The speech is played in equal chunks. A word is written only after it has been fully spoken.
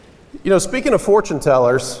Speaking of fortune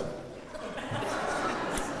tellers,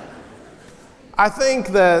 I think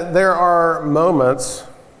that there are moments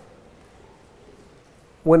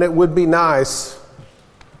when it would be nice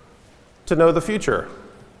to know the future.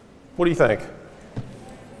 What do you think?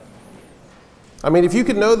 If you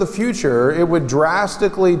could know the future, it would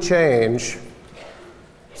drastically change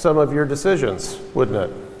some of your decisions, wouldn't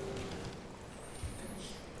it?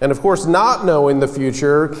 And of course, not knowing the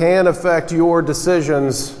future can affect your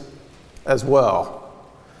decisions as well.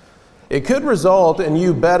 It could result in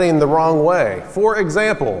you betting the wrong way. For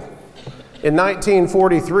example, in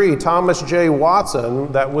 1943, Thomas J.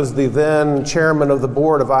 Watson, that was the then chairman of the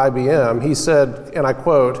board of IBM, he said, and I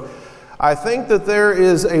quote, "I think that there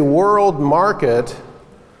is a world market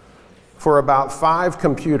for about 5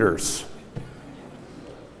 computers."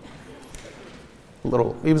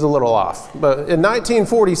 He was a little off. But in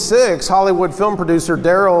 1946, Hollywood film producer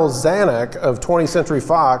Darryl Zanuck of 20th Century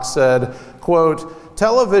Fox said, quote,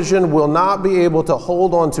 "Television will not be able to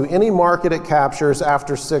hold on to any market it captures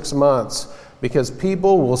after 6 months because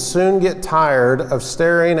people will soon get tired of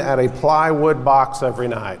staring at a plywood box every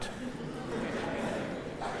night."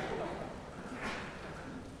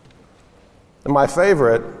 And my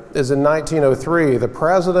favorite is in 1903, the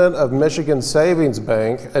president of Michigan Savings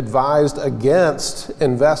Bank advised against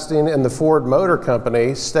investing in the Ford Motor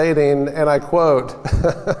Company, stating, and I quote,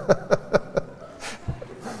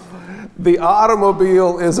 "The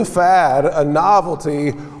automobile is a fad, a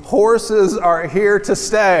novelty. Horses are here to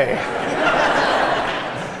stay."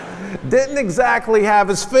 Didn't exactly have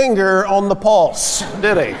his finger on the pulse,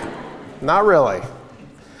 did he? Not really.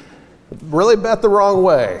 Really bet the wrong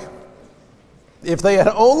way. If they had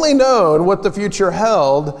only known what the future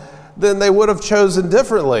held, then they would have chosen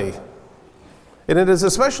differently. And it is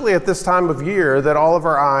especially at this time of year that all of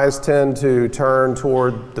our eyes tend to turn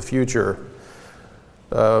toward the future.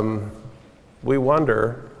 We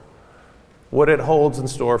wonder what it holds in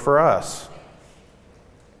store for us.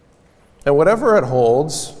 And whatever it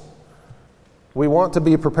holds, we want to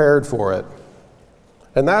be prepared for it.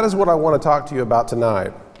 And that is what I want to talk to you about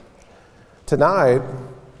tonight. Tonight,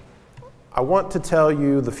 I want to tell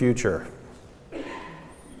you the future.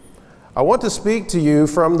 I want to speak to you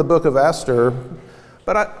from the book of Esther,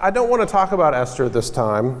 but I don't want to talk about Esther this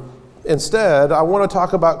time. Instead, I want to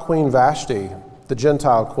talk about Queen Vashti, the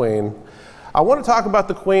Gentile queen. I want to talk about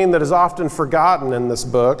the queen that is often forgotten in this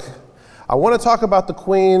book. I want to talk about the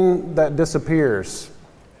queen that disappears.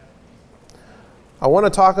 I want to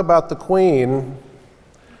talk about the queen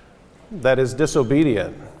that is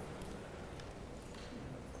disobedient.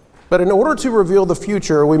 But in order to reveal the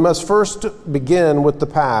future, we must first begin with the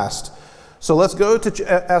past. So let's go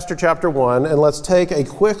to Esther chapter 1 and let's take a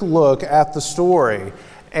quick look at the story.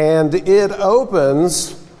 And it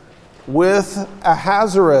opens with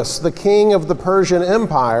Ahasuerus, the king of the Persian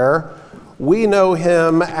Empire. We know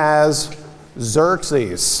him as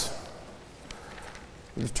Xerxes.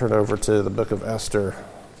 Let's turn over to the book of Esther,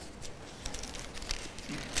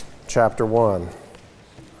 chapter 1.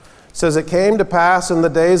 It says, "It came to pass in the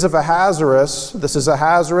days of Ahasuerus," this is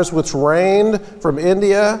Ahasuerus, "which reigned from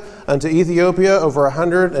India unto Ethiopia over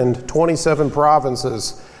 127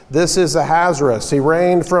 provinces." This is Ahasuerus. He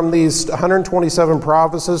reigned from these 127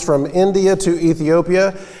 provinces from India to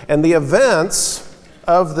Ethiopia. And the events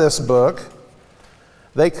of this book,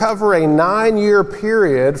 they cover a 9-year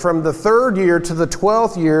period from the 3rd year to the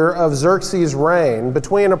 12th year of Xerxes' reign,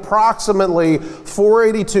 between approximately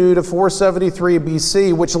 482 to 473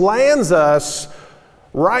 BC, which lands us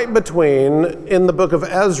right between, in the book of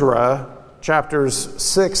Ezra, chapters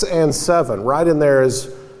 6 and 7. Right in there is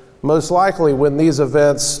most likely when these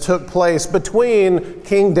events took place between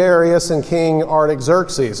King Darius and King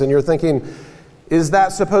Artaxerxes. And you're thinking, is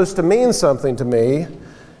that supposed to mean something to me?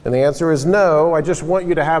 And the answer is no. I just want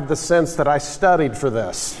you to have the sense that I studied for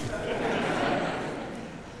this.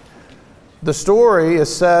 The story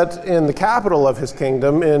is set in the capital of his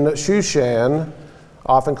kingdom, in Shushan,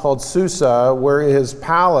 often called Susa, where his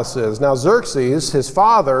palace is. Now Xerxes, his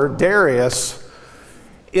father, Darius,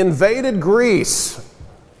 invaded Greece,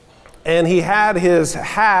 and he had his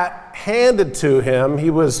hat handed to him. He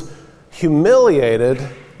was humiliated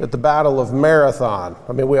at the Battle of Marathon.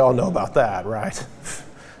 We all know about that, right?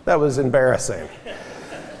 That was embarrassing.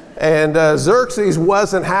 And Xerxes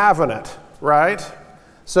wasn't having it, right?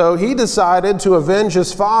 So he decided to avenge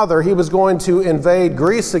his father. He was going to invade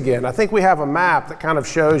Greece again. I think we have a map that kind of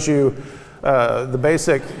shows you the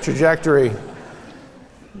basic trajectory.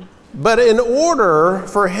 But in order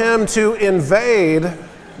for him to invade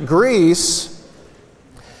Greece,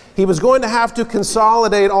 he was going to have to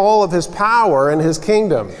consolidate all of his power in his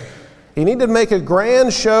kingdom. He needed to make a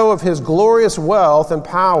grand show of his glorious wealth and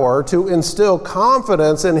power to instill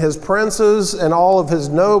confidence in his princes and all of his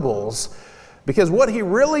nobles. Because what he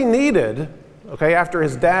really needed, okay, after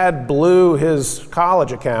his dad blew his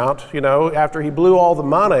college account, after he blew all the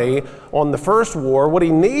money on the first war, what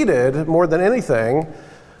he needed more than anything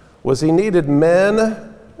was he needed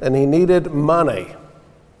men and he needed money,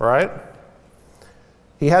 right?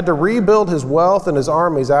 He had to rebuild his wealth and his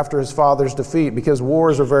armies after his father's defeat because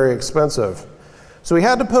wars are very expensive. So he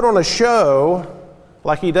had to put on a show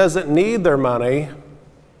like he doesn't need their money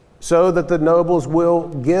so that the nobles will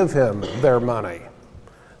give him their money.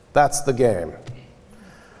 That's the game.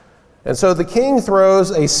 And so the king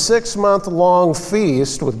throws a 6-month-long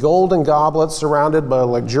feast with golden goblets surrounded by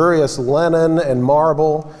luxurious linen and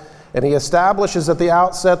marble, and he establishes at the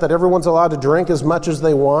outset that everyone's allowed to drink as much as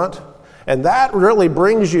they want. And that really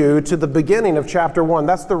brings you to the beginning of chapter 1.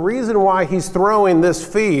 That's the reason why he's throwing this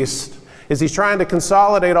feast, is he's trying to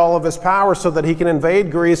consolidate all of his power so that he can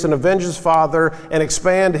invade Greece and avenge his father and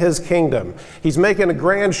expand his kingdom. He's making a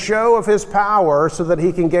grand show of his power so that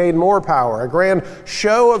he can gain more power, a grand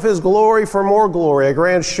show of his glory for more glory, a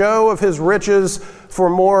grand show of his riches for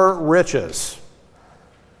more riches.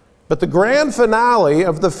 But the grand finale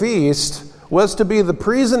of the feast was to be the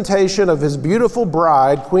presentation of his beautiful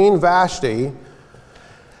bride, Queen Vashti.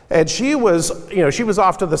 And she was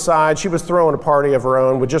off to the side. She was throwing a party of her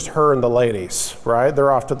own with just her and the ladies, right?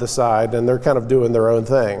 They're off to the side and they're kind of doing their own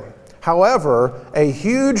thing. However, a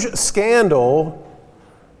huge scandal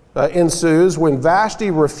ensues when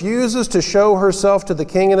Vashti refuses to show herself to the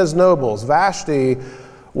king and his nobles. Vashti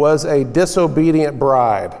was a disobedient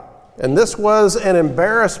bride. And this was an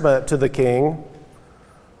embarrassment to the king.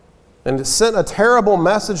 And it sent a terrible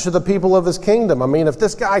message to the people of his kingdom. I mean, if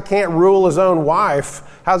this guy can't rule his own wife,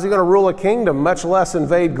 how's he going to rule a kingdom, much less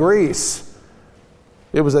invade Greece?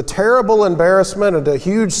 It was a terrible embarrassment and a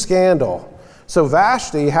huge scandal. So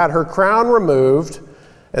Vashti had her crown removed,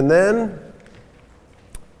 and then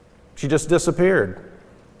she just disappeared.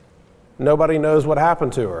 Nobody knows what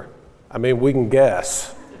happened to her. I mean, we can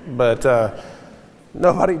guess, but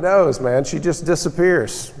nobody knows, man. She just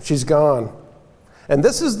disappears. She's gone. And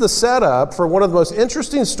this is the setup for one of the most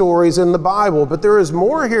interesting stories in the Bible, but there is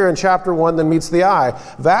more here in chapter 1 than meets the eye.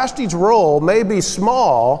 Vashti's role may be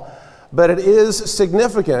small, but it is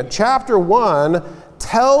significant. Chapter 1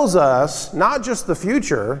 tells us not just the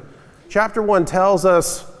future, chapter 1 tells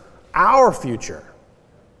us our future.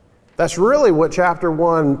 That's really what chapter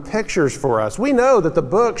 1 pictures for us. We know that the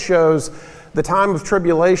book shows the time of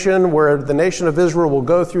tribulation where the nation of Israel will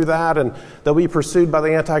go through that and they'll be pursued by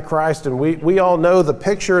the Antichrist. And we all know the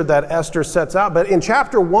picture that Esther sets out. But in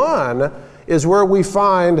chapter 1 is where we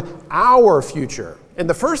find our future. And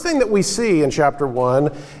the first thing that we see in chapter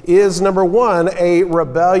 1 is, number 1, a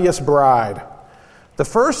rebellious bride. The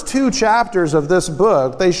first 2 chapters of this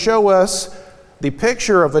book, they show us the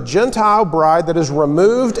picture of a Gentile bride that is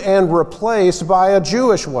removed and replaced by a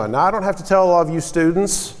Jewish one. Now, I don't have to tell all of you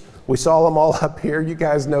students, we saw them all up here. You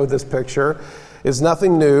guys know this picture. It's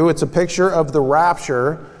nothing new. It's a picture of the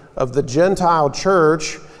rapture of the Gentile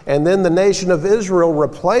church, and then the nation of Israel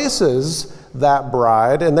replaces that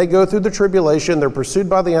bride, and they go through the tribulation. They're pursued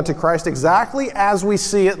by the Antichrist exactly as we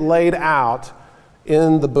see it laid out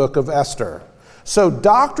in the book of Esther. So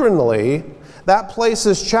doctrinally, that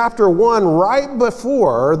places chapter 1 right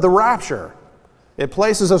before the rapture. It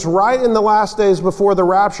places us right in the last days before the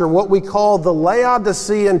rapture, what we call the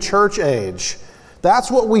Laodicean church age.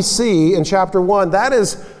 That's what we see in chapter 1. That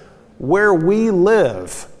is where we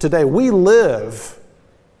live today. We live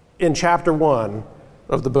in chapter 1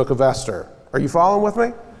 of the book of Esther. Are you following with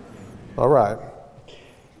me? All right.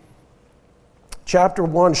 Chapter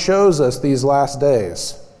 1 shows us these last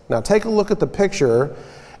days. Now take a look at the picture,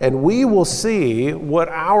 and we will see what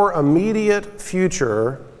our immediate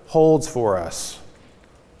future holds for us.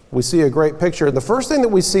 We see a great picture. The first thing that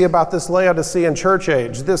we see about this Laodicean church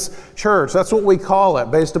age, this church, that's what we call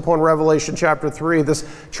it based upon Revelation chapter 3, this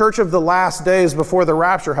church of the last days before the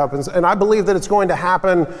rapture happens. And I believe that it's going to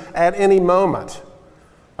happen at any moment.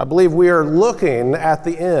 I believe we are looking at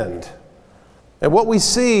the end. And what we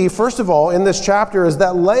see, first of all, in this chapter is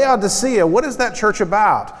that Laodicea, what is that church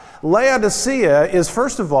about? Laodicea is,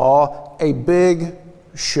 first of all, a big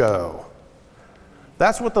show.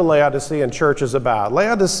 That's what the Laodicean church is about.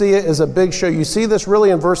 Laodicea is a big show. You see this really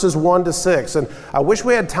in verses 1 to 6. And I wish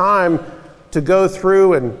we had time to go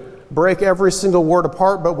through and break every single word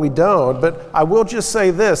apart, but we don't. But I will just say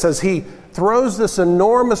this, as he throws this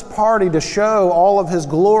enormous party to show all of his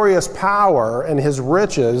glorious power and his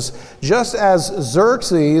riches, just as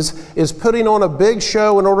Xerxes is putting on a big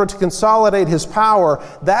show in order to consolidate his power,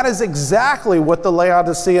 that is exactly what the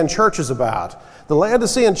Laodicean church is about. The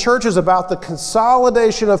Laodicean church is about the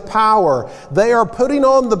consolidation of power. They are putting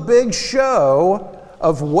on the big show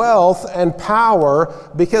of wealth and power,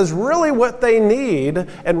 because really what they need,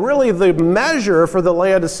 and really the measure for the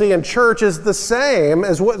Laodicean church, is the same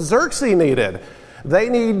as what Xerxes needed. They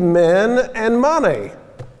need men and money.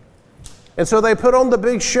 And so they put on the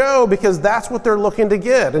big show because that's what they're looking to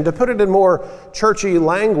get. And to put it in more churchy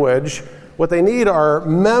language, what they need are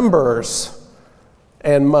members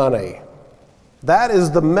and money. That is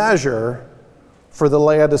the measure for the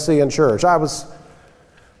Laodicean church. I was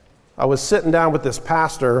sitting down with this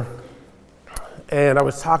pastor, and I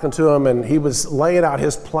was talking to him, and he was laying out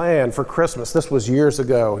his plan for Christmas. This was years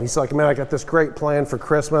ago. And he's like, man, I got this great plan for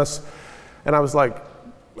Christmas. And I was like,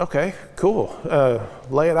 okay, cool.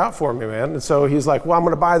 Lay it out for me, man. And so he's like, well, I'm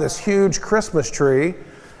going to buy this huge Christmas tree.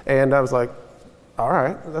 And I was like, all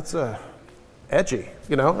right, that's edgy,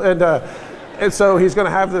 you know? And so he's going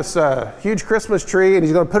to have this huge Christmas tree, and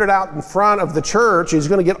he's going to put it out in front of the church. He's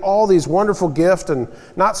going to get all these wonderful gifts, and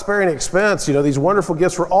not sparing expense, you know, these wonderful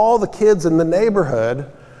gifts for all the kids in the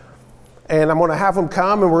neighborhood. And I'm going to have them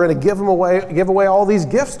come, and we're going to give away all these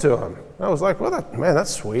gifts to them. And I was like, well, man,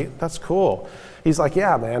 that's sweet. That's cool. He's like,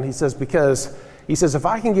 yeah, man. He says, because if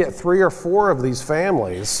I can get 3 or 4 of these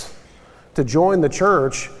families to join the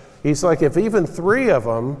church, he's like, if even 3 of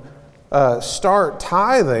them start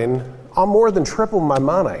tithing, I'll more than triple my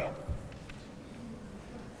money.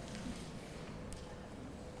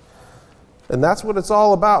 And that's what it's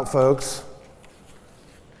all about, folks.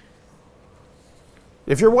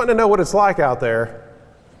 If you're wanting to know what it's like out there,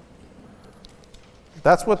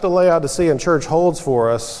 that's what the Laodicean church holds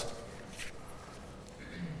for us.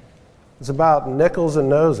 It's about nickels and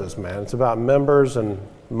noses, man. It's about members and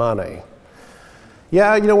money.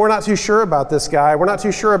 Yeah, you know, we're not too sure about this guy. We're not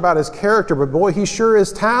too sure about his character, but boy, he sure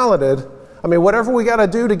is talented. I mean, whatever we got to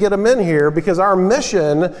do to get him in here, because our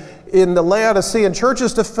mission in the Laodicean church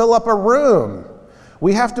is to fill up a room.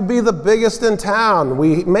 We have to be the biggest in town.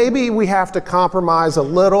 Maybe we have to compromise a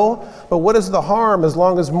little, but what is the harm as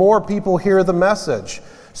long as more people hear the message?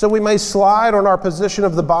 So we may slide on our position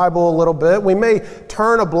of the Bible a little bit. We may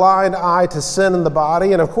turn a blind eye to sin in the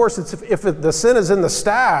body. And of course, if the sin is in the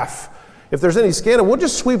staff, if there's any scandal, we'll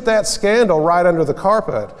just sweep that scandal right under the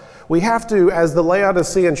carpet. We have to, as the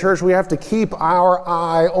Laodicean church, we have to keep our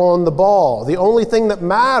eye on the ball. The only thing that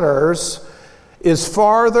matters is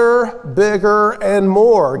farther, bigger, and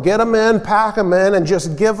more. Get them in, pack them in, and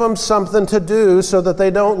just give them something to do so that they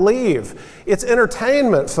don't leave. It's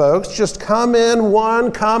entertainment, folks. Just come in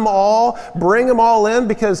one, come all, bring them all in,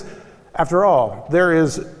 because after all, there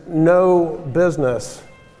is no business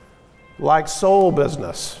like soul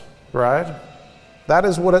business. Right? That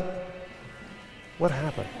is what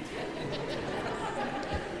happened?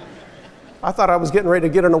 I thought I was getting ready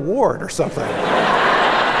to get an award or something.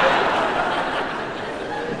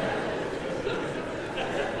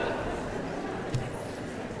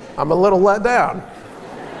 I'm a little let down.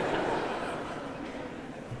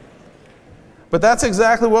 But that's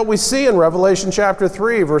exactly what we see in Revelation chapter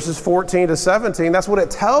 3, verses 14 to 17. That's what it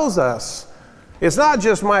tells us. It's not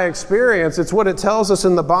just my experience, it's what it tells us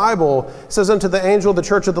in the Bible. It says unto the angel of the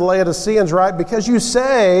church of the Laodiceans, right? Because you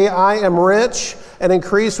say, I am rich and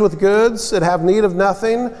increase with goods and have need of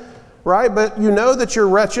nothing, right? But you know that you're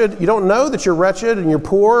wretched. You don't know that you're wretched and you're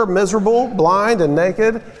poor, miserable, blind, and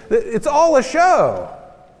naked. It's all a show.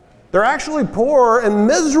 They're actually poor and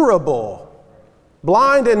miserable,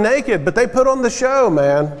 blind and naked, but they put on the show,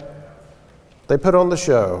 man. They put on the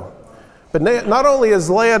show. But not only is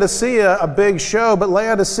Laodicea a big show, but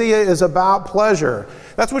Laodicea is about pleasure.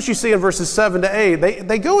 That's what you see in verses 7 to 8.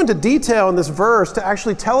 They go into detail in this verse to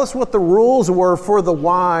actually tell us what the rules were for the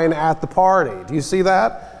wine at the party. Do you see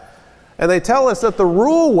that? And they tell us that the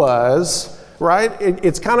rule was, right,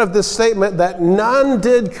 it's kind of this statement that none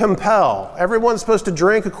did compel. Everyone's supposed to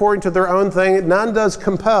drink according to their own thing. None does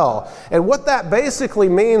compel. And what that basically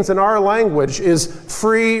means in our language is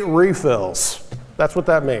free refills. That's what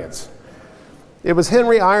that means. It was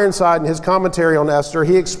Henry Ironside in his commentary on Esther.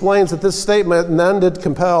 He explains that this statement, none did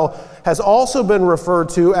compel, has also been referred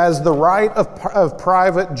to as the right of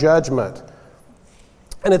private judgment.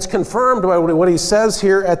 And it's confirmed by what he says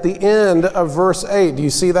here at the end of verse 8. Do you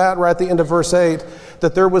see that right at the end of verse 8?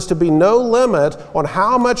 That there was to be no limit on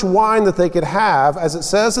how much wine that they could have, as it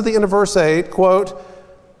says at the end of verse 8, quote,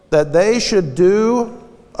 that they should do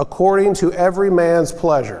according to every man's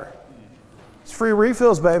pleasure. It's free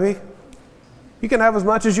refills, baby. You can have as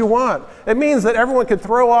much as you want. It means that everyone could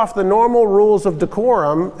throw off the normal rules of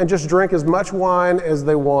decorum and just drink as much wine as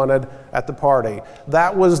they wanted at the party.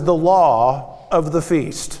 That was the law of the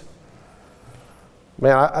feast.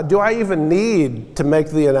 Man, do I even need to make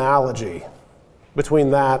the analogy between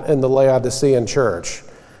that and the Laodicean church?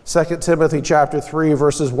 2 Timothy chapter 3,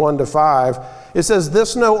 verses 1 to 5, it says,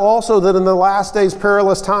 "This know also that in the last days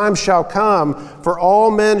perilous times shall come, for all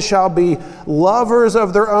men shall be lovers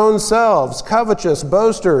of their own selves, covetous,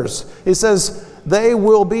 boasters." He says, they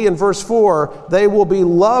will be, in verse 4, they will be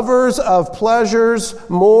lovers of pleasures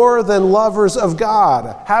more than lovers of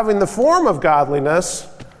God, having the form of godliness,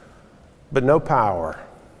 but no power.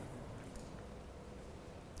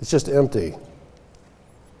 It's just empty.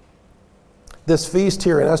 This feast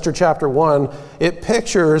here in Esther chapter 1, it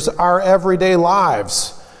pictures our everyday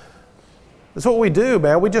lives. That's what we do,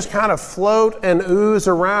 man. We just kind of float and ooze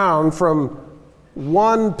around from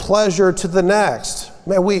one pleasure to the next.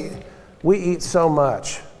 Man, we eat so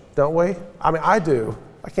much, don't we? I mean, I do.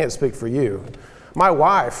 I can't speak for you. My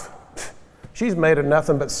wife, she's made of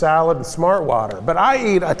nothing but salad and Smart Water. But I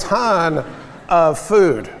eat a ton of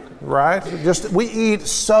food. Right? We eat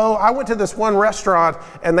so. I went to this one restaurant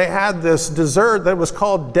and they had this dessert that was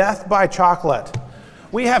called Death by Chocolate.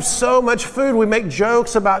 We have so much food, we make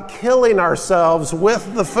jokes about killing ourselves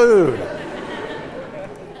with the food.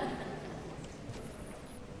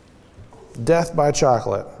 Death by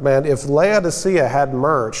Chocolate. Man, if Laodicea had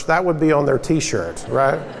merch, that would be on their t-shirt,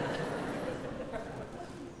 right?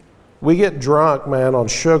 We get drunk, man, on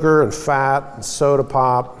sugar and fat and soda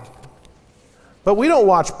pop. But we don't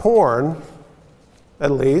watch porn, at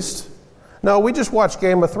least. No, we just watch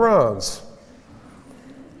Game of Thrones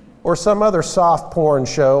or some other soft porn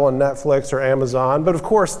show on Netflix or Amazon. But of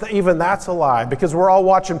course, even that's a lie because we're all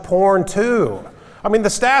watching porn too. I mean, the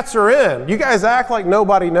stats are in. You guys act like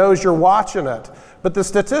nobody knows you're watching it. But the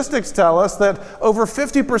statistics tell us that over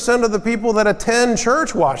 50% of the people that attend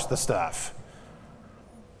church watch the stuff.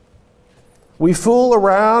 We fool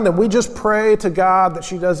around and we just pray to God that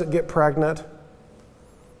she doesn't get pregnant.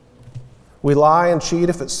 We lie and cheat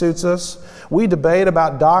if it suits us. We debate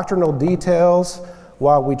about doctrinal details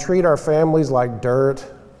while we treat our families like dirt.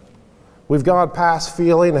 We've gone past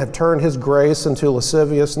feeling and have turned His grace into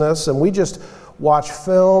lasciviousness, and we just watch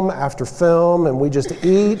film after film, and we just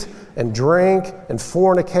eat and drink and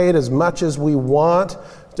fornicate as much as we want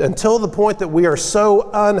until the point that we are so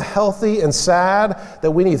unhealthy and sad that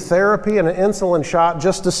we need therapy and an insulin shot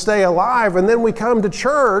just to stay alive. And then we come to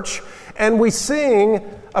church and we sing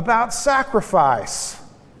about sacrifice.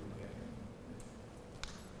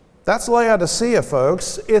 That's Laodicea,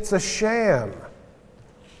 folks. It's a sham.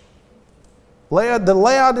 The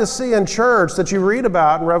Laodicean church that you read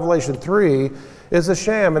about in Revelation 3 is a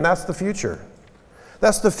sham, and that's the future.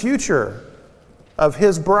 That's the future of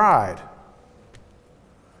His bride.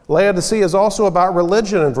 Laodicea is also about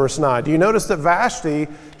religion in verse 9. Do you notice that Vashti,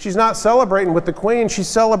 she's not celebrating with the queen, she's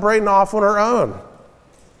celebrating off on her own.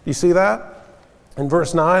 You see that? In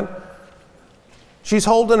verse 9, she's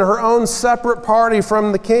holding her own separate party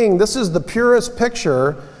from the king. This is the purest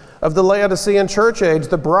picture of the Laodicean church age,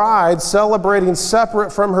 the bride celebrating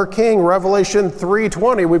separate from her king, Revelation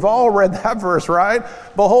 3:20. We've all read that verse, right?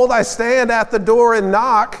 Behold, I stand at the door and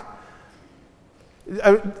knock.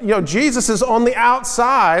 Jesus is on the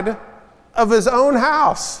outside of His own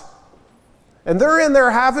house. And they're in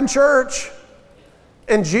there having church.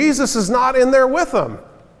 And Jesus is not in there with them.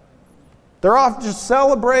 They're off just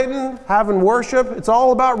celebrating, having worship. It's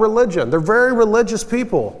all about religion. They're very religious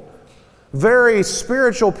people, very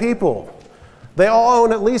spiritual people. They all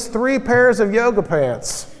own at least 3 pairs of yoga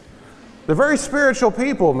pants. They're very spiritual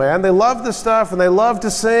people, man. They love this stuff and they love to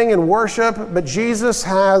sing and worship, but Jesus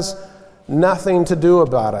has nothing to do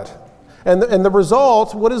about it. And the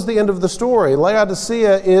result, what is the end of the story?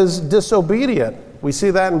 Laodicea is disobedient. We see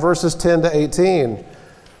that in verses 10 to 18.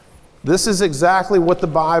 This is exactly what the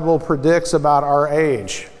Bible predicts about our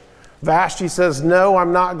age. Vashti says, no,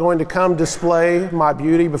 I'm not going to come display my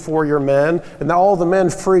beauty before your men. And all the men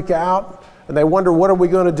freak out and they wonder, what are we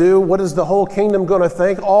going to do? What is the whole kingdom going to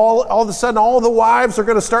think? All of a sudden, all the wives are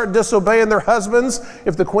going to start disobeying their husbands.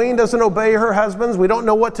 If the queen doesn't obey her husbands, we don't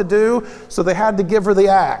know what to do. So they had to give her the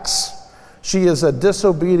axe. She is a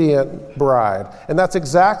disobedient bride. And that's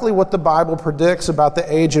exactly what the Bible predicts about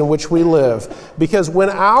the age in which we live. Because when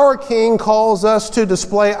our King calls us to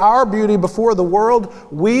display our beauty before the world,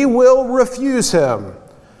 we will refuse Him.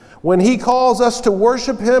 When he calls us to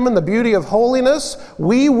worship him in the beauty of holiness,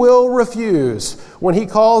 we will refuse. When he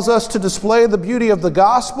calls us to display the beauty of the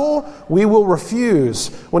gospel, we will refuse.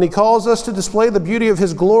 When he calls us to display the beauty of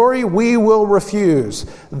his glory, we will refuse.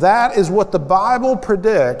 That is what the Bible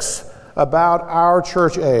predicts about our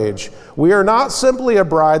church age. We are not simply a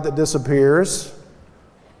bride that disappears.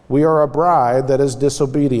 We are a bride that is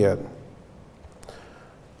disobedient.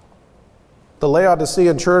 The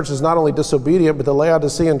Laodicean church is not only disobedient, but the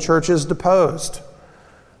Laodicean church is deposed.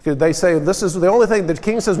 They say, this is the only thing. The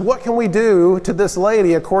king says, what can we do to this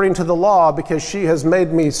lady according to the law, because she has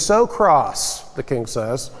made me so cross, the king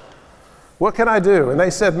says. What can I do? And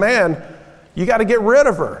they said, man, you got to get rid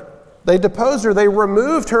of her. They deposed her. They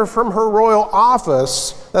removed her from her royal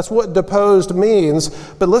office. That's what deposed means.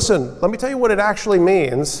 But listen, let me tell you what it actually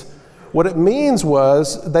means. What it means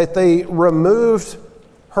was that they removed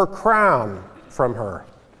her crown from her.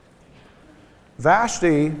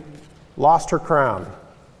 Vashti lost her crown.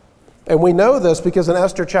 And we know this because in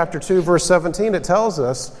Esther chapter 2, verse 17, it tells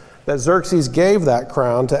us that Xerxes gave that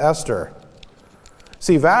crown to Esther.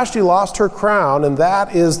 See, Vashti lost her crown, and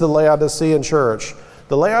that is the Laodicean church.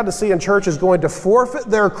 The Laodicean church is going to forfeit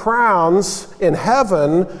their crowns in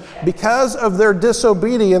heaven because of their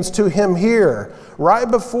disobedience to him here. Right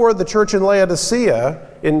before the church in Laodicea,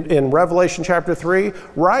 in Revelation chapter 3,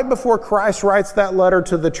 right before Christ writes that letter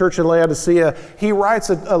to the church in Laodicea, he writes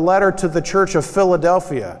a letter to the church of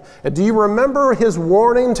Philadelphia. And do you remember his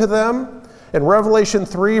warning to them? In Revelation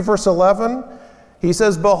 3, verse 11, he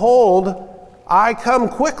says, "Behold, I come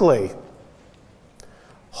quickly.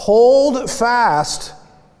 Hold fast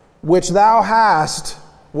which thou hast."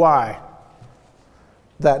 Why?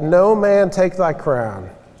 "That no man take thy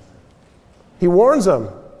crown." He warns them,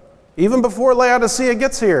 even before Laodicea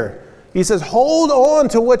gets here. He says, hold on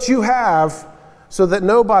to what you have so that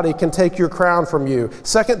nobody can take your crown from you.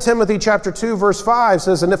 2 Timothy chapter 2, verse 5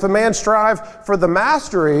 says, "And if a man strive for the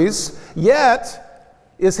masteries, yet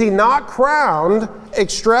is he not crowned,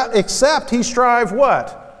 except he strive"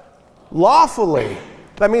 what? "Lawfully."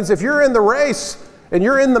 That means if you're in the race and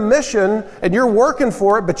you're in the mission and you're working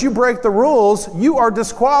for it, but you break the rules, you are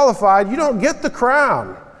disqualified. You don't get the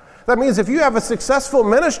crown. That means if you have a successful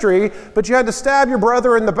ministry, but you had to stab your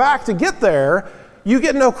brother in the back to get there, you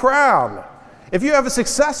get no crown. If you have a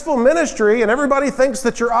successful ministry and everybody thinks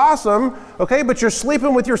that you're awesome, okay, but you're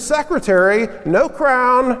sleeping with your secretary, no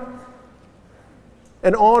crown,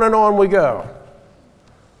 and on we go.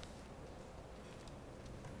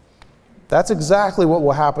 That's exactly what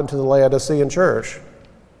will happen to the Laodicean church.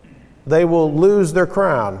 They will lose their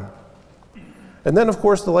crown. And then, of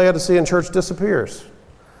course, the Laodicean church disappears.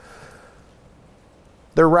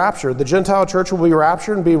 They're raptured. The Gentile church will be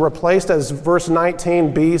raptured and be replaced, as verse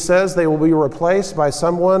 19b says, they will be replaced by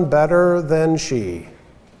someone better than she.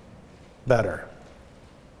 Better.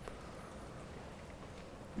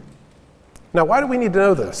 Now, why do we need to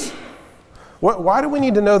know this? Why do we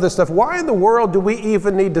need to know this stuff? Why in the world do we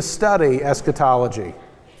even need to study eschatology?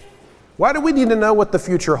 Why do we need to know what the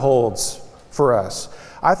future holds for us?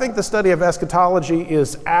 I think the study of eschatology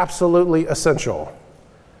is absolutely essential.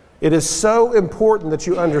 It is so important that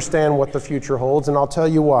you understand what the future holds, and I'll tell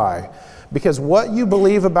you why. Because what you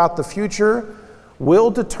believe about the future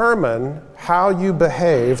will determine how you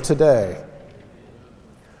behave today.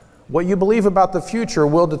 What you believe about the future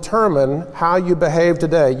will determine how you behave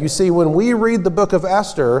today. You see, when we read the book of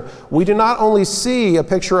Esther, we do not only see a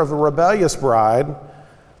picture of a rebellious bride,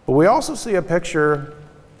 but we also see a picture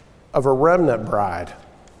of a remnant bride.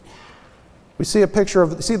 We see a picture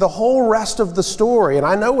of, the whole rest of the story. And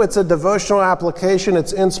I know it's a devotional application,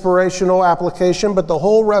 it's inspirational application, but the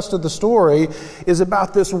whole rest of the story is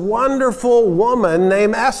about this wonderful woman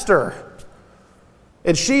named Esther.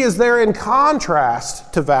 And she is there in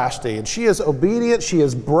contrast to Vashti. And she is obedient, she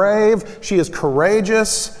is brave, she is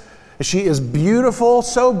courageous, she is beautiful,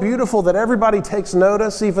 so beautiful that everybody takes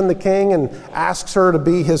notice, even the king, and asks her to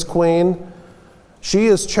be his queen. She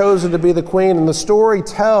is chosen to be the queen, and the story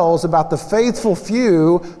tells about the faithful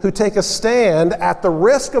few who take a stand at the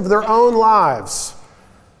risk of their own lives.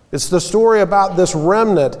 It's the story about this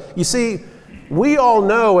remnant. You see, we all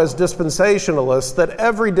know as dispensationalists that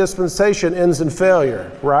every dispensation ends in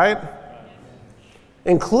failure, right?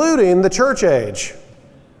 Including the church age.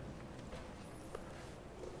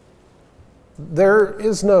 There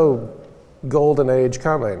is no golden age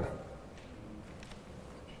coming.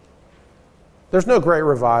 There's no great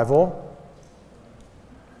revival.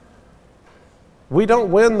 We don't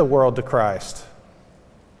win the world to Christ.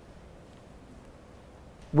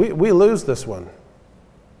 We lose this one.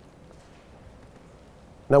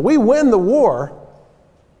 Now, we win the war.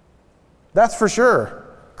 That's for sure.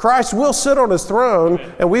 Christ will sit on his throne,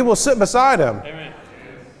 and we will sit beside him. Amen.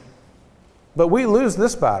 But we lose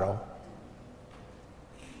this battle.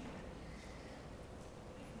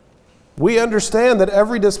 We understand that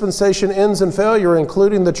every dispensation ends in failure,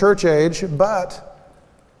 including the church age, but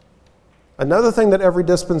another thing that every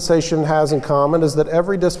dispensation has in common is that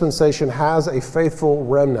every dispensation has a faithful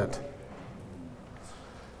remnant.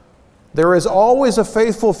 There is always a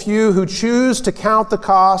faithful few who choose to count the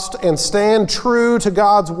cost and stand true to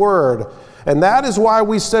God's word. And that is why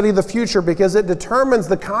we study the future, because it determines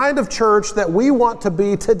the kind of church that we want to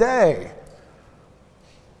be today.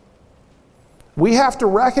 We have to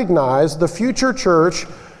recognize the future church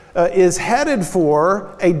is headed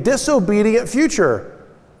for a disobedient future.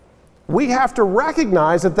 We have to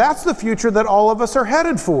recognize that that's the future that all of us are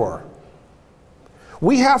headed for.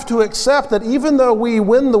 We have to accept that even though we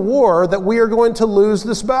win the war, that we are going to lose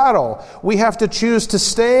this battle. We have to choose to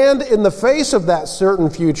stand in the face of that certain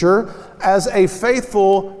future as a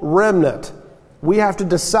faithful remnant. We have to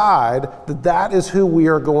decide that that is who we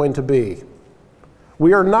are going to be.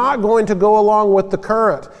 We are not going to go along with the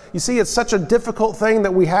current. You see, it's such a difficult thing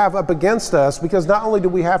that we have up against us, because not only do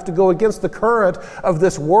we have to go against the current of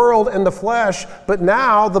this world and the flesh, but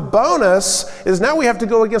now the bonus is now we have to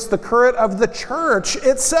go against the current of the church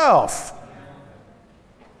itself.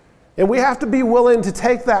 And we have to be willing to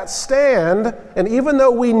take that stand, and even though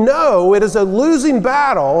we know it is a losing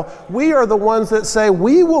battle, we are the ones that say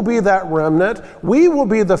we will be that remnant, we will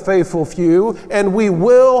be the faithful few, and we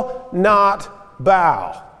will not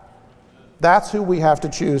bow. That's who we have to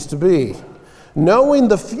choose to be. Knowing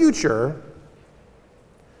the future,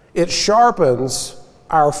 it sharpens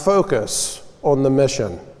our focus on the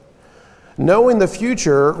mission. Knowing the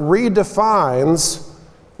future redefines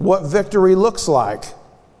what victory looks like.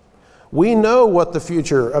 We know what the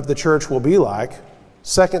future of the church will be like.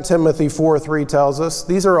 2 Timothy 4:3 tells us,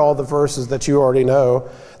 these are all the verses that you already know.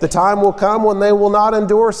 The time will come when they will not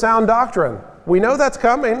endure sound doctrine. We know that's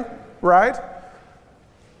coming, right?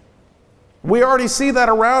 We already see that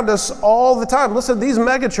around us all the time. Listen, these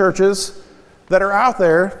mega churches that are out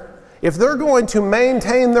there, if they're going to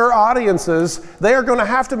maintain their audiences, they are going to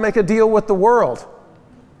have to make a deal with the world.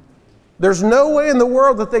 There's no way in the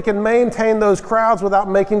world that they can maintain those crowds without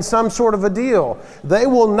making some sort of a deal. They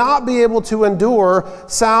will not be able to endure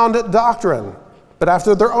sound doctrine. But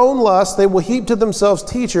after their own lust, they will heap to themselves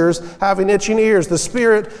teachers having itching ears. The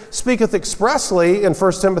Spirit speaketh expressly in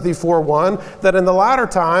 1 Timothy 4:1 that in the latter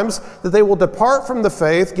times that they will depart from the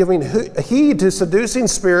faith, giving heed to seducing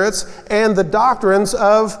spirits and the doctrines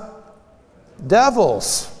of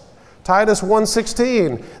devils. Titus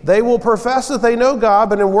 1:16, they will profess that they know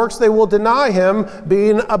God, but in works they will deny him,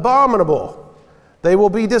 being abominable. They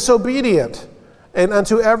will be disobedient, and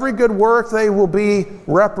unto every good work they will be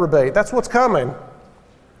reprobate. That's what's coming.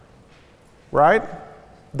 Right?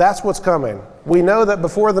 That's what's coming. We know that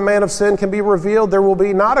before the man of sin can be revealed, there will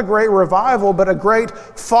be not a great revival, but a great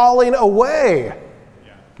falling away.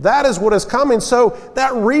 That is what is coming. So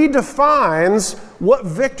that redefines what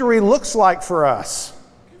victory looks like for us.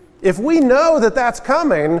 If we know that that's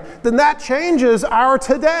coming, then that changes our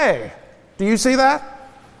today. Do you see that?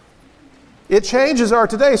 It changes our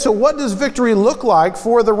today. So what does victory look like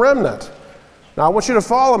for the remnant? Now I want you to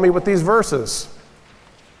follow me with these verses.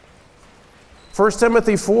 1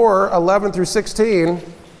 Timothy 4:11 through 16.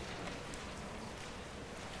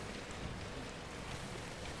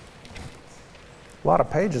 A lot of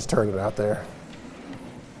pages turning out there.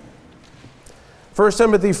 1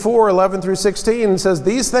 Timothy 4:11 through 16 says,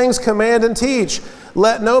 these things command and teach.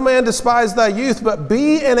 Let no man despise thy youth, but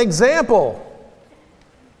be an example.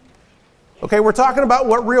 Okay, we're talking about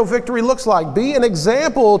what real victory looks like. Be an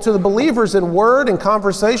example to the believers in word and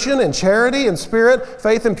conversation and charity and spirit,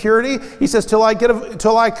 faith and purity. He says, till I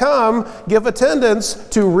come, give attendance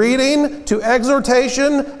to reading, to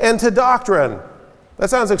exhortation, and to doctrine. That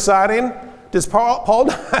sounds exciting. Does Paul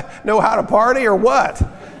know how to party or what?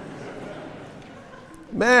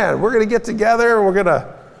 Man, we're going to get together and we're going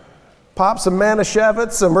to pop some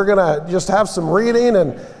Manischewitz and we're going to just have some reading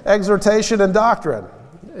and exhortation and doctrine.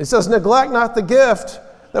 It says, neglect not the gift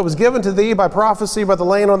that was given to thee by prophecy, by the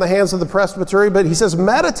laying on the hands of the presbytery. But he says,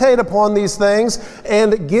 meditate upon these things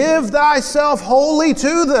and give thyself wholly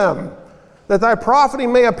to them, that thy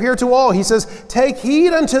profiting may appear to all. He says, take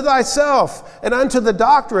heed unto thyself and unto the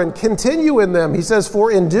doctrine, continue in them. He says, for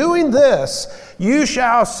in doing this, you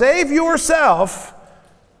shall save yourself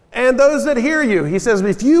and those that hear you. He says,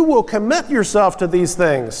 if you will commit yourself to these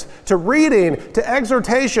things, to reading, to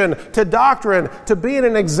exhortation, to doctrine, to being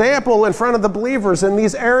an example in front of the believers in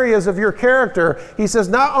these areas of your character, he says,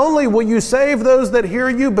 not only will you save those that hear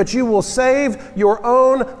you, but you will save your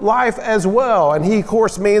own life as well. And he, of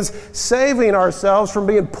course, means saving ourselves from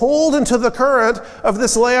being pulled into the current of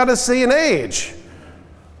this Laodicean age.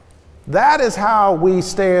 That is how we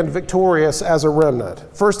stand victorious as a remnant.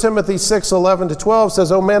 1 Timothy 6:11-12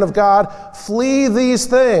 says, O men of God, flee these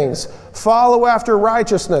things. Follow after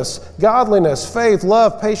righteousness, godliness, faith,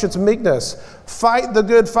 love, patience, meekness. Fight the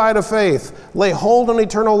good fight of faith. Lay hold on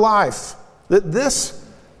eternal life. This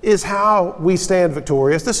is how we stand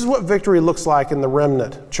victorious. This is what victory looks like in the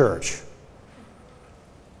remnant church.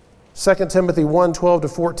 2 Timothy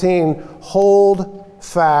 1:12-14, hold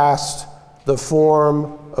fast the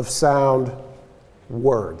form of sound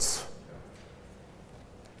words.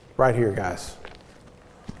 Right here, guys.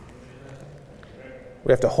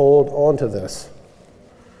 We have to hold on to this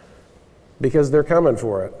because they're coming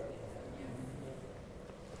for it.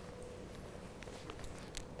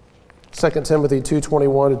 2 Timothy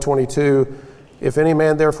 2:21-22, if any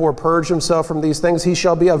man therefore purge himself from these things, he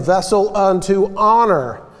shall be a vessel unto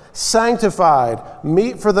honor, sanctified,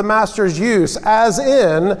 meet for the master's use, as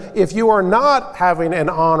in, if you are not having an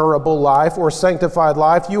honorable life or sanctified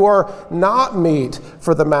life, you are not meet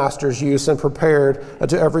for the master's use and prepared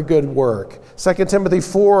unto every good work. 2 Timothy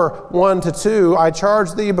 4:1-2, I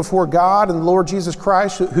charge thee before God and the Lord Jesus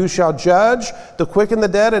Christ, who shall judge the quick and the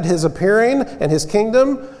dead at his appearing and his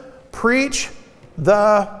kingdom, preach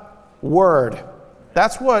the word.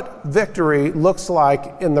 That's what victory looks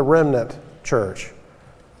like in the remnant church.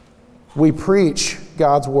 We preach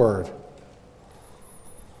God's word.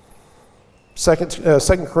 2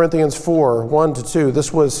 Corinthians 4:1-2,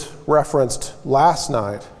 this was referenced last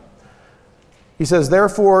night. He says,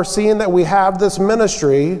 therefore, seeing that we have this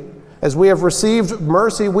ministry, as we have received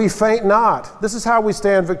mercy, we faint not. This is how we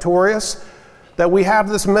stand victorious, that we have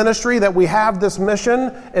this ministry, that we have this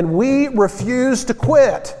mission, and we refuse to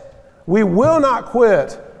quit. We will not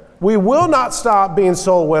quit. We will not stop being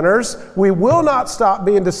soul winners. We will not stop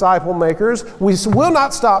being disciple makers. We will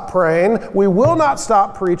not stop praying. We will not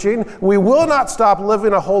stop preaching. We will not stop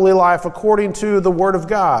living a holy life according to the Word of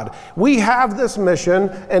God. We have this mission,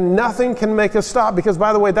 and nothing can make us stop because,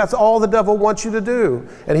 by the way, that's all the devil wants you to do.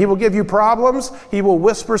 And he will give you problems. He will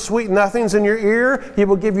whisper sweet nothings in your ear. He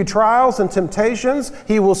will give you trials and temptations.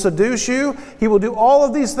 He will seduce you. He will do all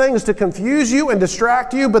of these things to confuse you and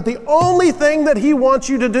distract you, but the only thing that he wants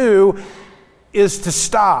you to do is to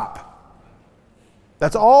stop.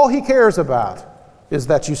 That's all he cares about, is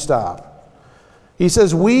that you stop. He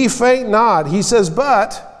says, we faint not. He says,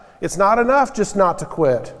 but it's not enough just not to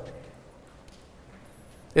quit.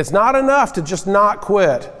 It's not enough to just not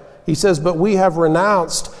quit. He says, but we have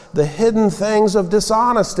renounced the hidden things of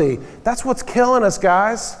dishonesty. That's what's killing us,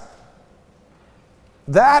 guys.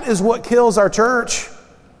 That is what kills our church.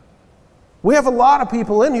 We have a lot of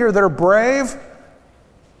people in here that are brave,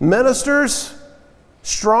 ministers,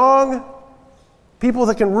 strong, people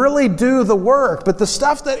that can really do the work. But the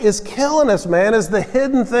stuff that is killing us, man, is the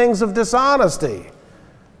hidden things of dishonesty.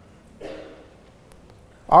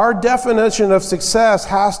 Our definition of success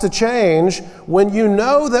has to change. When you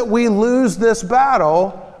know that we lose this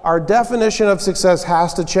battle, our definition of success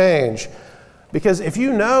has to change. Because if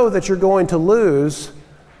you know that you're going to lose,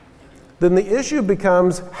 then the issue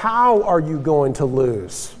becomes, how are you going to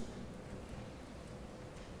lose?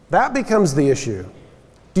 That becomes the issue.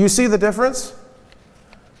 Do you see the difference?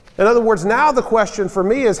 In other words, now the question for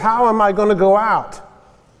me is, how am I going to go out?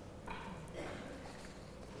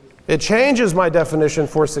 It changes my definition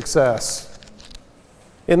for success.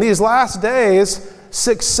 In these last days,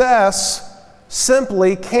 success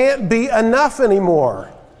simply can't be enough anymore.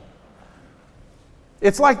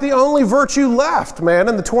 It's like the only virtue left, man,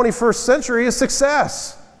 in the 21st century is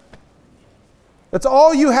success. That's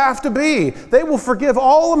all you have to be. They will forgive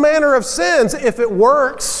all manner of sins if it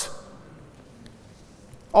works.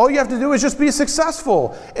 All you have to do is just be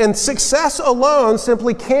successful. And success alone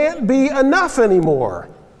simply can't be enough anymore.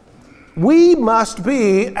 We must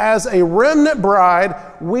be, as a remnant bride,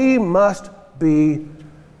 we must be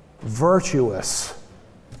virtuous.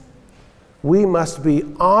 We must be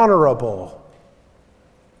honorable.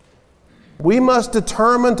 We must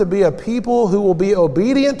determine to be a people who will be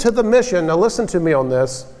obedient to the mission. Now listen to me on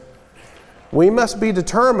this. We must be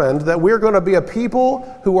determined that we're going to be a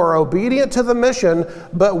people who are obedient to the mission,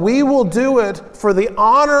 but we will do it for the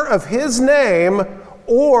honor of His name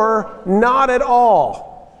or not at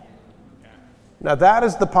all. Now that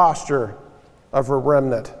is the posture of a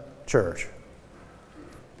remnant church.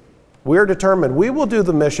 We're determined. We will do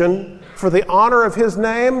the mission for the honor of his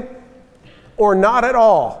name or not at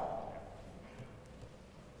all.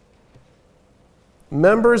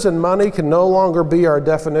 Members and money can no longer be our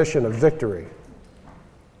definition of victory.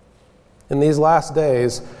 In these last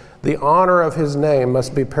days, the honor of his name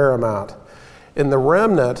must be paramount. In the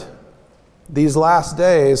remnant, these last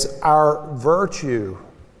days, our virtue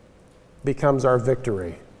becomes our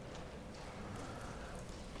victory.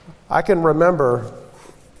 I can remember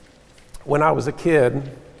when I was a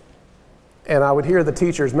kid, and I would hear the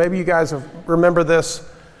teachers, maybe you guys remember this,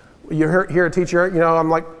 you hear a teacher, I'm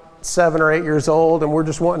like 7 or 8 years old, and we're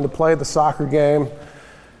just wanting to play the soccer game.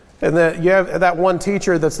 And then you have that one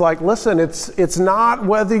teacher that's like, listen, it's not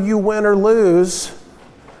whether you win or lose,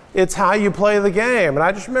 it's how you play the game. And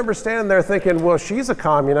I just remember standing there thinking, well, she's a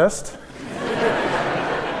communist.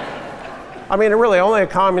 I mean, really, only a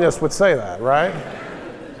communist would say that, right?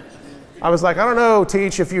 I was like, I don't know,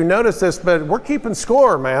 Teach, if you notice this, but we're keeping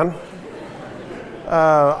score, man.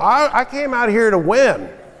 I came out here to win.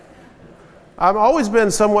 I've always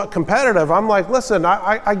been somewhat competitive. I'm like, listen,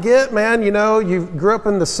 I get, man, you grew up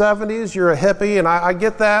in the 70s, you're a hippie, and I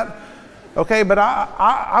get that. Okay, but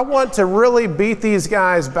I want to really beat these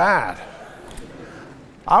guys bad.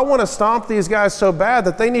 I want to stomp these guys so bad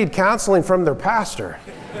that they need counseling from their pastor.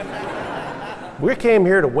 We came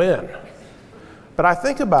here to win. But I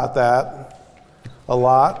think about that a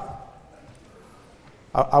lot.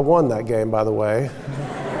 I won that game, by the way.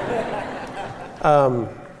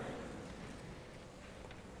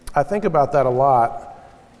 I think about that a lot.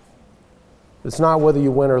 It's not whether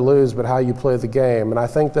you win or lose, but how you play the game. And I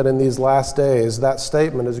think that in these last days, that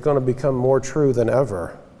statement is going to become more true than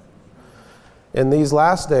ever. In these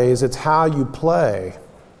last days, it's how you play.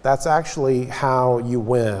 That's actually how you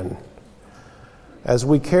win. As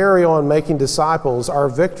we carry on making disciples, our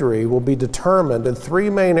victory will be determined in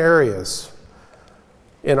 3 main areas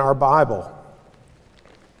in our Bible.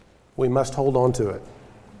 We must hold on to it.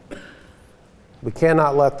 We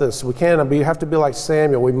cannot let this, we have to be like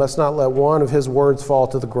Samuel. We must not let one of his words fall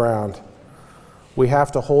to the ground. We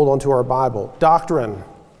have to hold on to our Bible. Doctrine.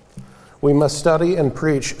 We must study and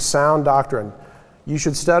preach sound doctrine. You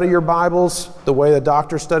should study your Bibles the way the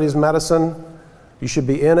doctor studies medicine. You should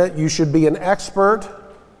be in it. You should be an expert.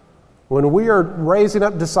 When we are raising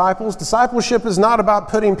up disciples, discipleship is not about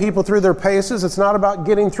putting people through their paces. It's not about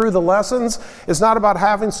getting through the lessons. It's not about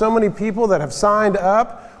having so many people that have signed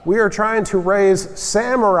up. We are trying to raise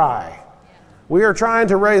samurai. We are trying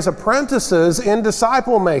to raise apprentices in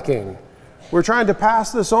disciple making. We're trying to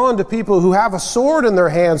pass this on to people who have a sword in their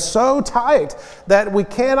hands so tight that we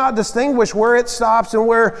cannot distinguish where it stops and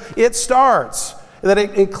where it starts. That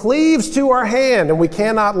it cleaves to our hand and we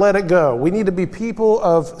cannot let it go. We need to be people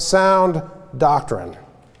of sound doctrine.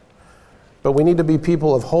 But we need to be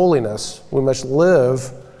people of holiness. We must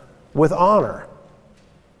live with honor.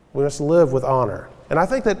 We must live with honor. And I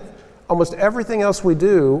think that almost everything else we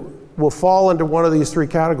do will fall into one of these 3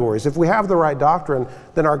 categories. If we have the right doctrine,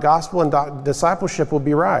 then our gospel and discipleship will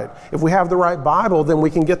be right. If we have the right Bible, then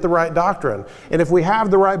we can get the right doctrine. And if we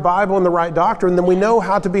have the right Bible and the right doctrine, then we know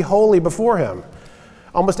how to be holy before him.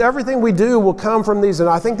 Almost everything we do will come from these, and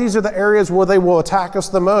I think these are the areas where they will attack us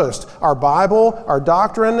the most. Our Bible, our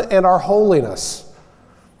doctrine, and our holiness.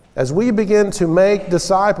 As we begin to make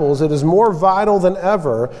disciples, it is more vital than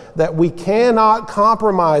ever that we cannot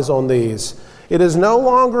compromise on these. It is no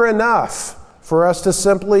longer enough for us to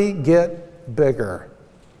simply get bigger.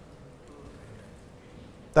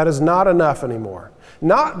 That is not enough anymore.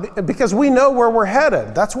 Not because we know where we're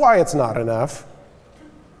headed. That's why it's not enough.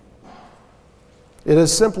 It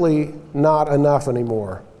is simply not enough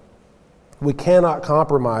anymore. We cannot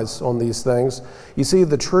compromise on these things. You see,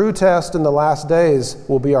 the true test in the last days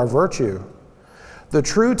will be our virtue. The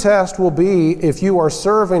true test will be if you are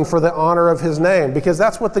serving for the honor of his name, because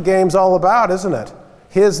that's what the game's all about, isn't it?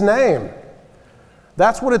 His name.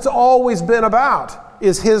 That's what it's always been about,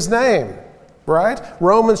 is his name, right?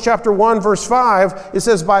 Romans chapter 1, verse 5, it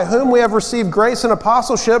says, by whom we have received grace and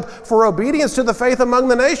apostleship for obedience to the faith among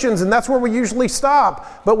the nations. And that's where we usually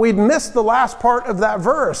stop. But we'd missed the last part of that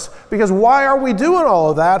verse, because why are we doing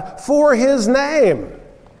all of that? For his name.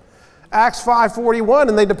 Acts 5:41,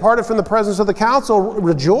 and they departed from the presence of the council,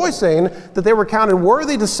 rejoicing that they were counted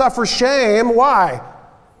worthy to suffer shame. Why?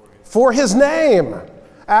 For his name.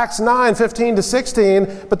 Acts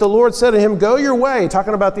 9:15-16, but the Lord said to him, go your way,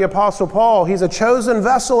 talking about the Apostle Paul. He's a chosen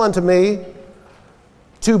vessel unto me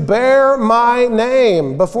to bear my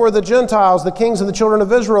name before the Gentiles, the kings of the children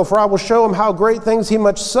of Israel, for I will show him how great things he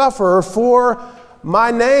must suffer for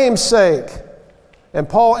my name's sake. And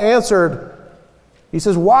Paul answered, he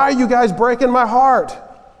says, why are you guys breaking my heart?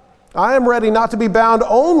 I am ready not to be bound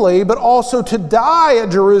only, but also to die at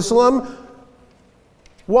Jerusalem.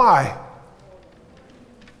 Why?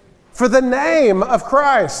 For the name of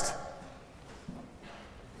Christ.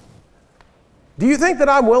 Do you think that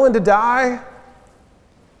I'm willing to die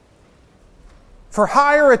for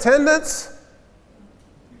higher attendance?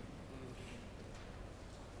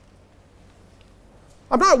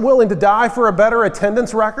 I'm not willing to die for a better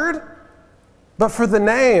attendance record, but for the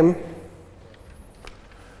name,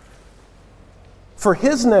 for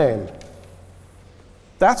His name.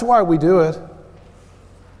 That's why we do it.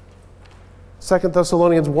 2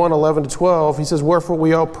 Thessalonians 1:11-12, he says, "Wherefore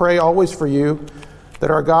we all pray always for you,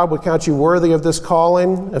 that our God would count you worthy of this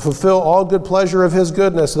calling and fulfill all good pleasure of His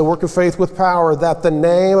goodness, the work of faith with power, that the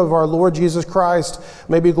name of our Lord Jesus Christ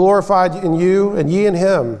may be glorified in you and ye in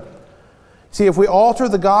Him." See, if we alter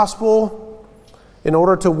the gospel in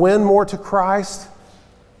order to win more to Christ,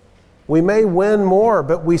 we may win more,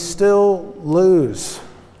 but we still lose.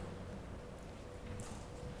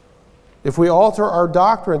 If we alter our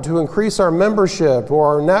doctrine to increase our membership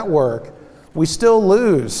or our network, we still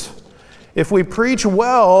lose. If we preach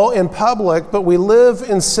well in public, but we live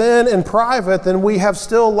in sin in private, then we have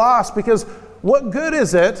still lost. Because what good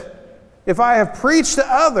is it if I have preached to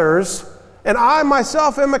others and I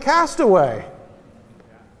myself am a castaway?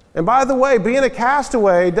 And by the way, being a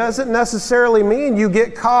castaway doesn't necessarily mean you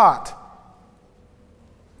get caught.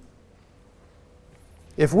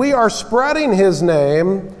 If we are spreading His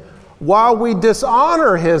name while we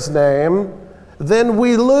dishonor His name, then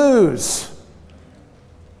we lose.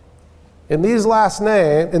 In these last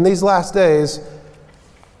days,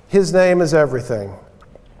 His name is everything.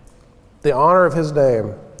 The honor of His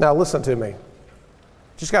name. Now listen to me.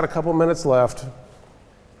 Just got a couple minutes left.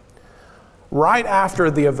 Right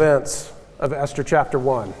after the events of Esther chapter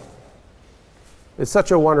 1, it's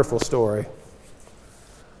such a wonderful story.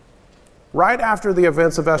 Right after the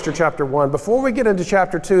events of Esther chapter 1, before we get into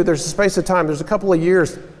chapter 2, there's a space of time, there's a couple of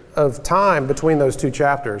years of time between those two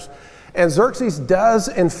chapters. And Xerxes does,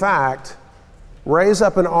 in fact, raise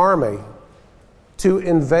up an army to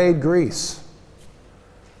invade Greece.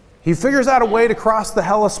 He figures out a way to cross the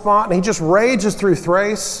Hellespont, and he just rages through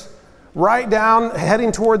Thrace, right down,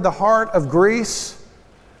 heading toward the heart of Greece.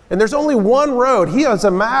 And there's only one road. He has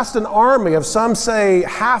amassed an army of, some say,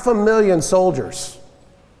 500,000 soldiers.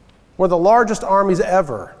 One of the largest armies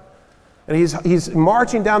ever. And he's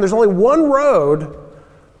marching down. There's only one road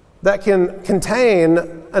that can contain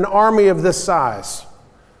an army of this size.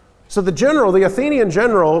 So the Athenian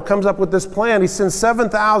general, comes up with this plan. He sends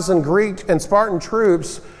 7,000 Greek and Spartan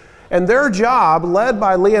troops, and their job, led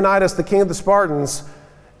by Leonidas, the king of the Spartans,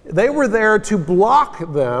 they were there to block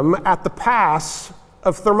them at the pass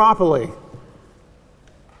of Thermopylae,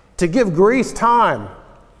 to give Greece time.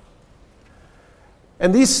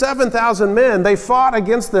 And these 7,000 men, they fought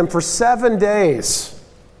against them for 7 days,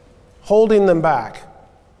 holding them back,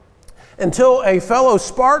 until a fellow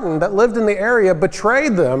Spartan that lived in the area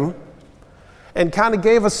betrayed them and kind of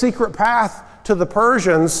gave a secret path to the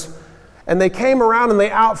Persians, and they came around and they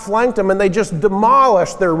outflanked them and they just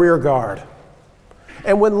demolished their rear guard.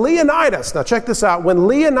 And when Leonidas, now check this out,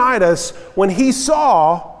 when he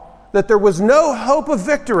saw that there was no hope of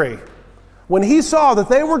victory, when he saw that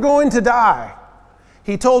they were going to die,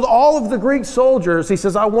 he told all of the Greek soldiers, he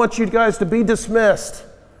says, "I want you guys to be dismissed.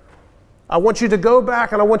 I want you to go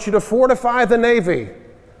back and I want you to fortify the navy.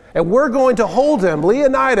 And we're going to hold him,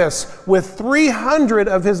 Leonidas, with 300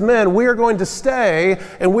 of his men. We are going to stay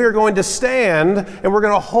and we are going to stand and we're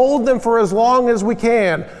going to hold them for as long as we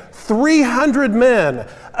can." 300 men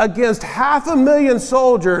against 500,000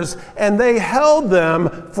 soldiers, and they held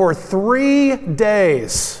them for 3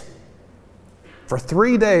 days. For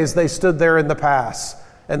 3 days they stood there in the pass,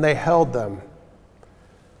 and they held them.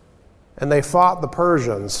 And they fought the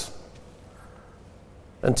Persians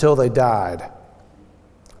until they died.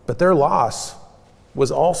 But their loss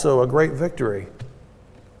was also a great victory.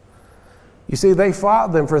 You see, they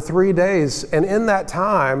fought them for 3 days, and in that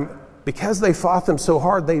time, because they fought them so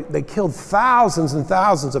hard, they killed thousands and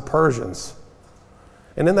thousands of Persians.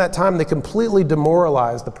 And in that time, they completely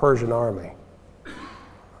demoralized the Persian army.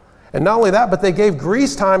 And not only that, but they gave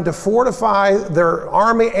Greece time to fortify their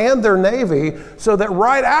army and their navy, so that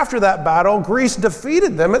right after that battle, Greece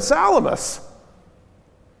defeated them at Salamis.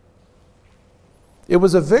 It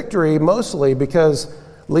was a victory mostly because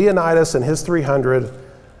Leonidas and his 300,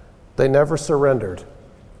 they never surrendered.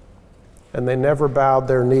 And they never bowed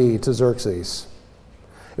their knee to Xerxes.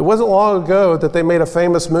 It wasn't long ago that they made a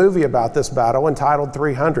famous movie about this battle entitled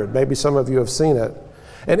 300. Maybe some of you have seen it.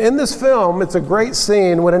 And in this film, it's a great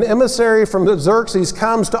scene when an emissary from Xerxes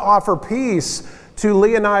comes to offer peace to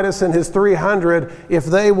Leonidas and his 300 if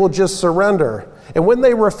they will just surrender. And when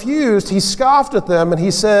they refused, he scoffed at them and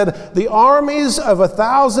he said, "The armies of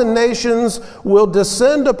 1,000 nations will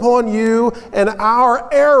descend upon you, and our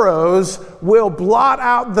arrows will blot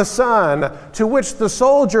out the sun." To which the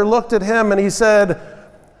soldier looked at him and he said,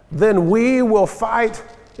 "Then we will fight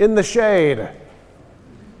in the shade."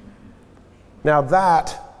 Now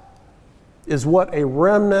that is what a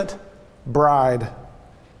remnant bride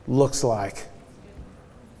looks like.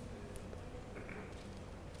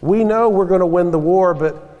 We know we're going to win the war,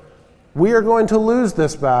 but we are going to lose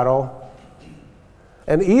this battle.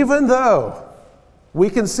 And even though we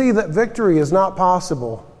can see that victory is not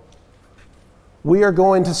possible, we are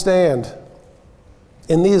going to stand.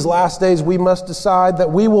 In these last days, we must decide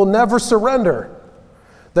that we will never surrender,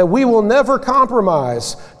 that we will never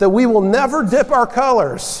compromise, that we will never dip our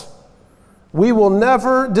colors. We will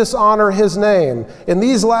never dishonor his name. In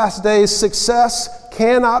these last days, success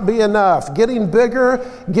cannot be enough. Getting bigger,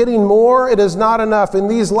 getting more, it is not enough. In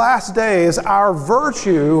these last days, our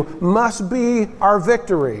virtue must be our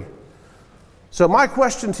victory. So my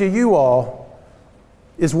question to you all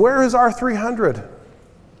is, where is our 300?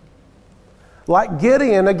 Like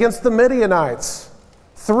Gideon against the Midianites,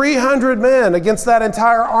 300 men against that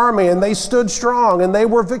entire army, and they stood strong and they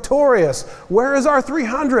were victorious. Where is our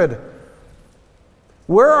 300?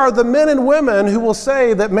 Where are the men and women who will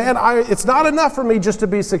say that, man, it's not enough for me just to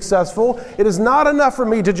be successful. It is not enough for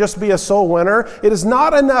me to just be a soul winner. It is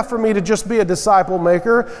not enough for me to just be a disciple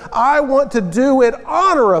maker. I want to do it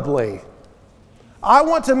honorably. I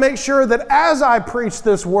want to make sure that as I preach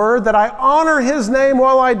this word, that I honor his name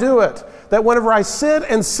while I do it. That whenever I sit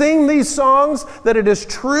and sing these songs, that it is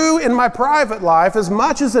true in my private life as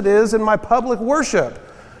much as it is in my public worship.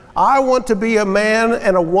 I want to be a man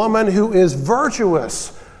and a woman who is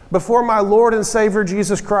virtuous before my Lord and Savior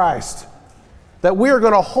Jesus Christ. That we are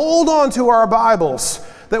going to hold on to our Bibles,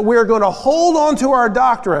 that we are going to hold on to our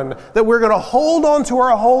doctrine, that we're going to hold on to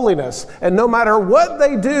our holiness, and no matter what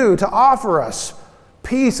they do to offer us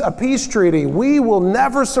a peace treaty, we will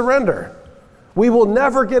never surrender. We will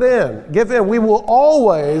never give in. We will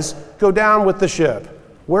always go down with the ship.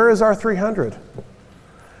 Where is our 300?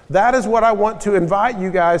 That is what I want to invite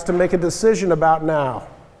you guys to make a decision about now.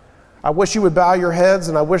 I wish you would bow your heads,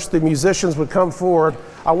 and I wish the musicians would come forward.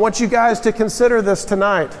 I want you guys to consider this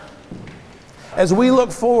tonight. As we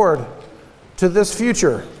look forward to this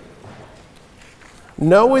future,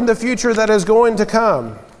 knowing the future that is going to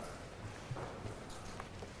come,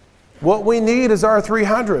 what we need is our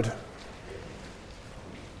 300.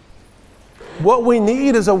 What we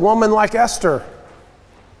need is a woman like Esther,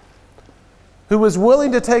 who was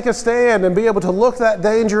willing to take a stand and be able to look that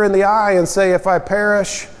danger in the eye and say, if I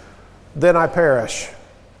perish, then I perish.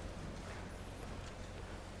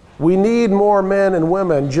 We need more men and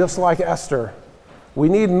women just like Esther. We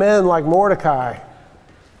need men like Mordecai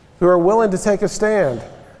who are willing to take a stand,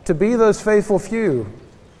 to be those faithful few,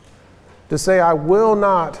 to say, I will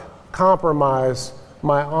not compromise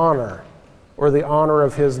my honor or the honor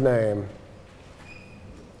of his name.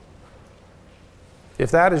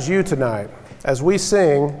 If that is you tonight, as we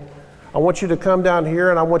sing, I want you to come down here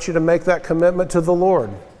and I want you to make that commitment to the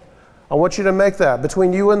Lord. I want you to make that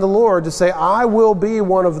between you and the Lord to say, I will be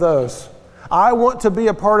one of those. I want to be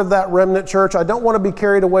a part of that remnant church. I don't want to be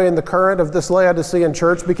carried away in the current of this Laodicean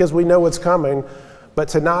church because we know it's coming. But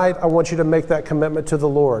tonight, I want you to make that commitment to the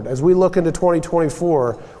Lord. As we look into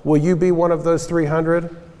 2024, will you be one of those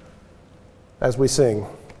 300 as we sing?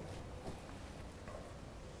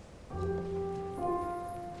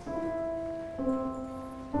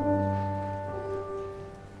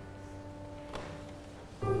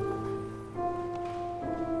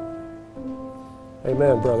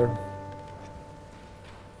 Amen, brother.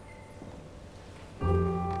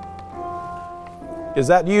 Is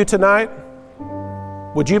that you tonight?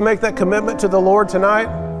 Would you make that commitment to the Lord tonight?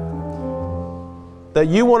 That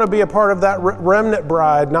you want to be a part of that remnant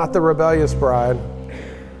bride, not the rebellious bride.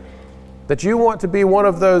 That you want to be one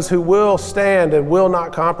of those who will stand and will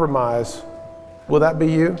not compromise. Will that be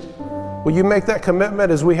you? Will you make that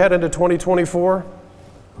commitment as we head into 2024?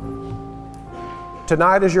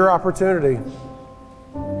 Tonight is your opportunity.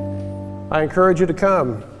 I encourage you to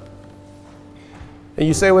come. And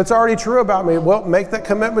you say, well, it's already true about me. Well, make that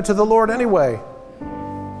commitment to the Lord anyway.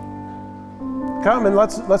 Come and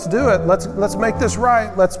let's do it. Let's make this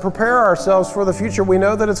right. Let's prepare ourselves for the future. We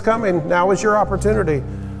know that it's coming. Now is your opportunity.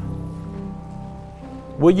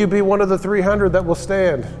 Will you be one of the 300 that will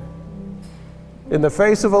stand? In the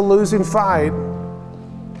face of a losing fight,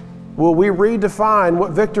 will we redefine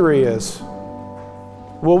what victory is?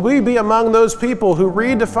 Will we be among those people who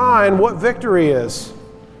redefine what victory is?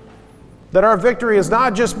 That our victory is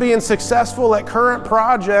not just being successful at current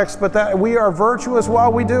projects, but that we are virtuous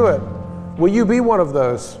while we do it. Will you be one of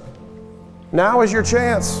those? Now is your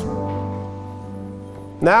chance.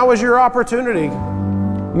 Now is your opportunity.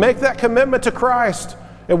 Make that commitment to Christ.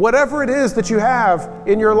 And whatever it is that you have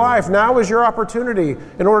in your life, now is your opportunity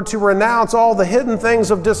in order to renounce all the hidden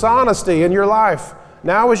things of dishonesty in your life.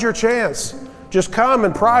 Now is your chance. Just come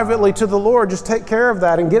and privately to the Lord, just take care of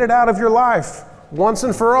that and get it out of your life once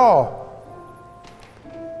and for all.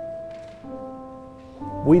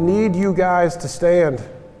 We need you guys to stand.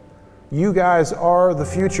 You guys are the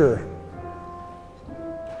future.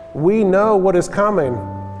 We know what is coming.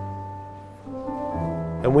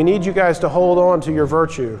 And we need you guys to hold on to your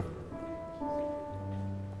virtue.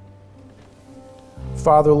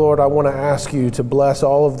 Father, Lord, I want to ask you to bless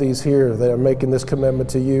all of these here that are making this commitment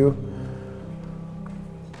to you.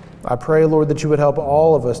 I pray, Lord, that you would help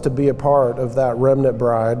all of us to be a part of that remnant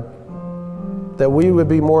bride, that we would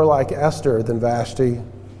be more like Esther than Vashti,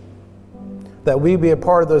 that we be a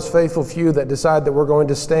part of those faithful few that decide that we're going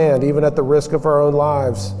to stand even at the risk of our own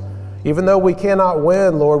lives. Even though we cannot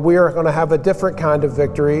win, Lord, we are going to have a different kind of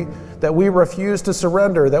victory, that we refuse to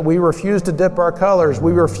surrender, that we refuse to dip our colors,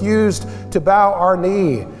 we refuse to bow our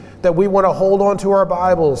knee, that we want to hold on to our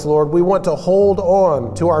Bibles, Lord. We want to hold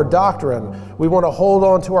on to our doctrine. We want to hold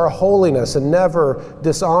on to our holiness and never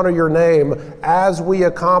dishonor your name as we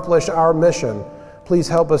accomplish our mission. Please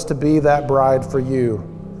help us to be that bride for you.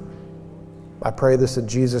 I pray this in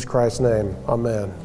Jesus Christ's name. Amen.